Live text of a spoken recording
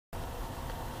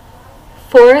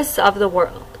Forests of the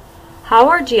world. How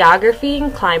are geography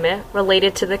and climate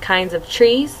related to the kinds of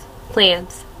trees,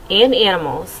 plants, and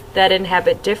animals that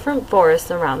inhabit different forests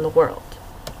around the world?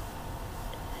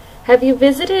 Have you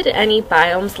visited any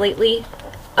biomes lately?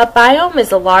 A biome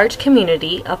is a large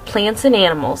community of plants and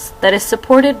animals that is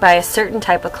supported by a certain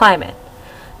type of climate.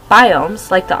 Biomes,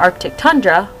 like the Arctic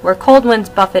tundra, where cold winds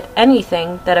buffet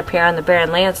anything that appear on the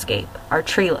barren landscape, are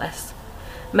treeless.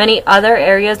 Many other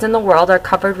areas in the world are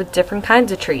covered with different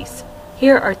kinds of trees.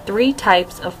 Here are 3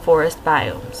 types of forest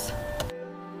biomes.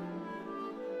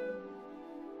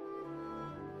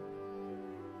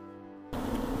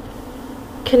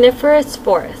 Coniferous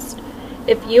forest.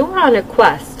 If you are on a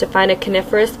quest to find a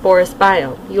coniferous forest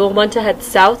biome, you will want to head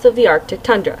south of the Arctic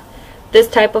tundra. This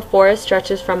type of forest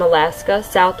stretches from Alaska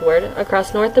southward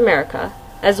across North America,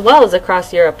 as well as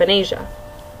across Europe and Asia.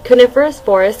 Coniferous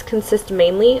forests consist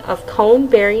mainly of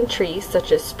cone-bearing trees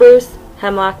such as spruce,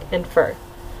 hemlock, and fir.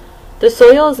 The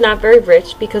soil is not very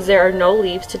rich because there are no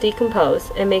leaves to decompose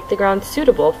and make the ground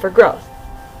suitable for growth.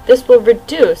 This will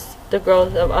reduce the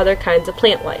growth of other kinds of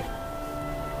plant life.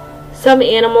 Some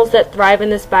animals that thrive in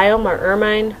this biome are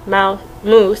ermine,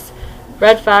 moose,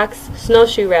 red fox,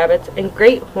 snowshoe rabbits, and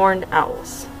great horned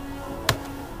owls.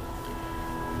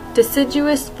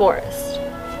 Deciduous forest.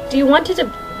 Do you want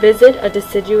to visit a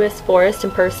deciduous forest in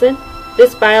person?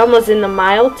 This biome was in the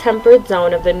mild temperate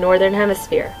zone of the northern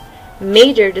hemisphere.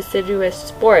 Major deciduous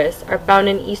forests are found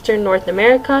in eastern North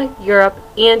America, Europe,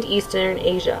 and eastern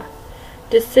Asia.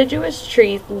 Deciduous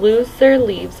trees lose their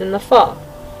leaves in the fall.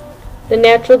 The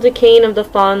natural decaying of the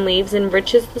fallen leaves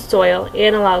enriches the soil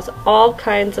and allows all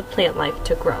kinds of plant life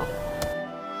to grow.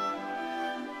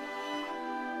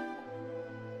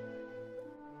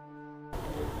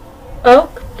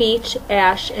 Oak, beech,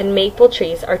 ash, and maple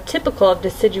trees are typical of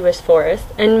deciduous forests,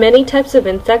 and many types of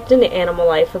insect and animal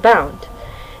life abound.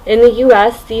 In the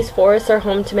U.S., these forests are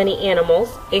home to many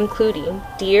animals, including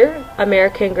deer,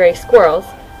 American gray squirrels,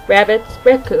 rabbits,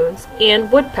 raccoons,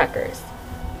 and woodpeckers.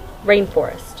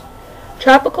 Rainforest.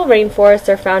 Tropical rainforests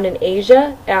are found in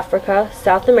Asia, Africa,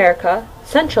 South America,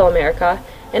 Central America,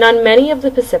 and on many of the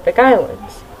Pacific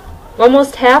Islands.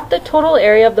 Almost half the total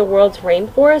area of the world's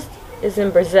rainforest is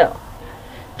in Brazil.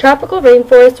 Tropical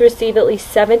rainforests receive at least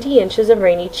 70 inches of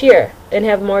rain each year and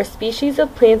have more species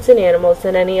of plants and animals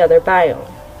than any other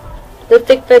biome. The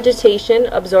thick vegetation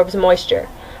absorbs moisture,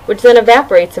 which then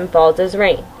evaporates and falls as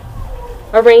rain.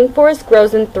 A rainforest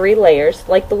grows in 3 layers,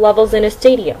 like the levels in a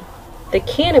stadium. The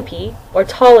canopy, or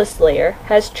tallest layer,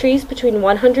 has trees between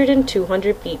 100 and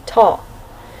 200 feet tall.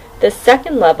 The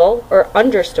second level, or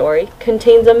understory,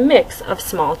 contains a mix of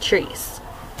small trees,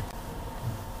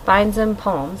 vines and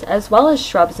palms, as well as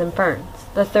shrubs and ferns.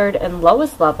 The third and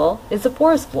lowest level is the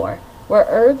forest floor, where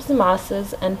herbs,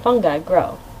 mosses, and fungi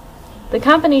grow. The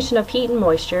combination of heat and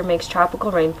moisture makes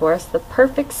tropical rainforests the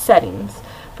perfect settings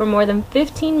for more than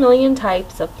 15 million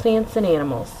types of plants and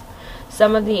animals.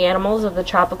 Some of the animals of the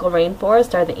tropical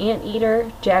rainforest are the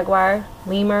anteater, jaguar,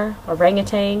 lemur,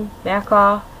 orangutan,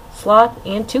 macaw, sloth,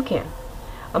 and toucan.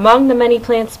 Among the many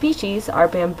plant species are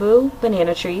bamboo,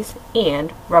 banana trees,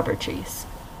 and rubber trees.